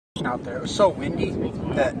out there. It was so windy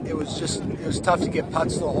that it was tough to get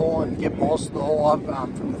putts to the hole and get balls to the hole up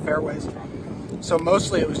from the fairways. So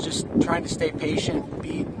mostly it was just trying to stay patient,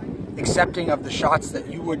 be accepting of the shots that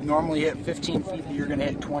you would normally hit 15 feet, but you're going to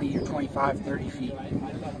hit 20 or 25, 30 feet.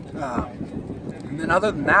 And then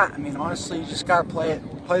other than that, I mean, honestly, you just got to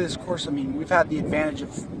play this course. I mean, we've had the advantage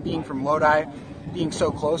of being from Lodi, being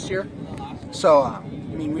so close here. So, I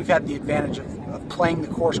mean, we've had the advantage of playing the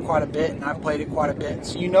course quite a bit, and I've played it quite a bit.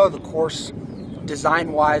 So you know the course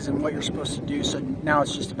design-wise and what you're supposed to do, so now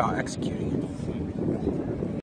it's just about executing it.